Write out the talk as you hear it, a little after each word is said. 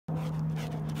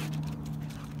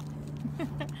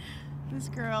This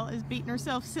girl is beating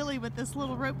herself silly with this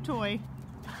little rope toy.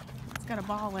 It's got a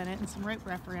ball in it and some rope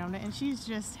wrap around it, and she's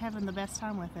just having the best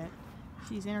time with it.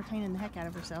 She's entertaining the heck out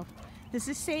of herself. This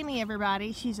is Sammi,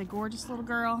 everybody. She's a gorgeous little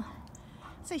girl.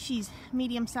 I'd say she's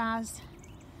medium-sized,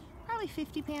 probably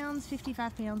 50 pounds,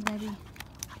 55 pounds maybe.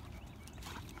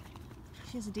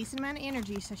 She has a decent amount of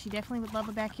energy, so she definitely would love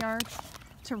a backyard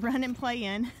to run and play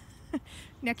in.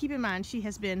 Now keep in mind, she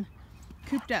has been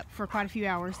cooped up for quite a few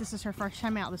hours. This is her first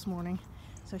time out this morning.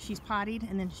 So she's pottied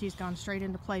and then she's gone straight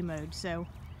into play mode. So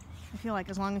I feel like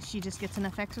as long as she just gets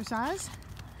enough exercise,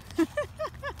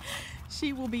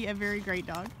 she will be a very great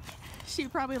dog. She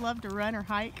would probably love to run or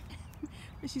hike,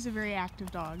 but she's a very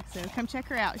active dog. So come check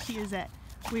her out. She is at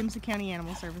Williamson County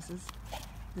Animal Services.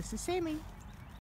 This is Sammi.